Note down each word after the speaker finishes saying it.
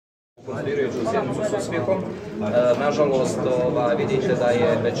konstituirajuću sjednicu s uspjehom. Nažalost, vidite da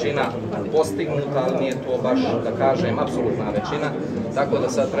je većina postignuta, ali nije to baš, da kažem, apsolutna većina, tako da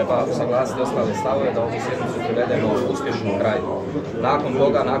sad treba usaglasiti ostale stavove da ovu sjednicu privedemo uspješno kraju. Nakon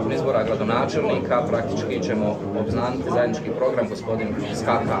toga, nakon izbora gradonačelnika, praktički ćemo obznaniti zajednički program, gospodin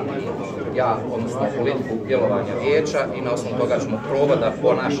Skaka i ja, odnosno politiku djelovanja vijeća, i na osnovu toga ćemo probati da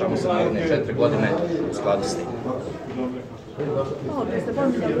ponašamo se naredne 4 godine u skladu s tim.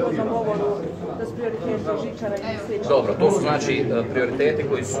 Dobro, to su znači prioriteti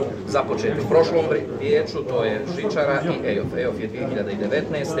koji su započeti u prošlom vijeću, to je žičara i EOF. EOF je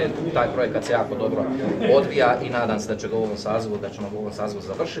 2019. Taj projekat se jako dobro odvija i nadam se da ćemo u ovom sazivu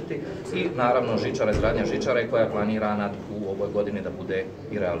završiti. I naravno žičara, izgradnja žičare koja je planirana u ovoj godini da bude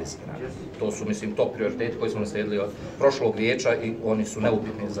i realizirana. To su, mislim, top prioriteti koji smo naslijedili od prošlog vijeća i oni su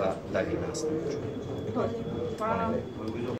neupitni za dalji nastavak.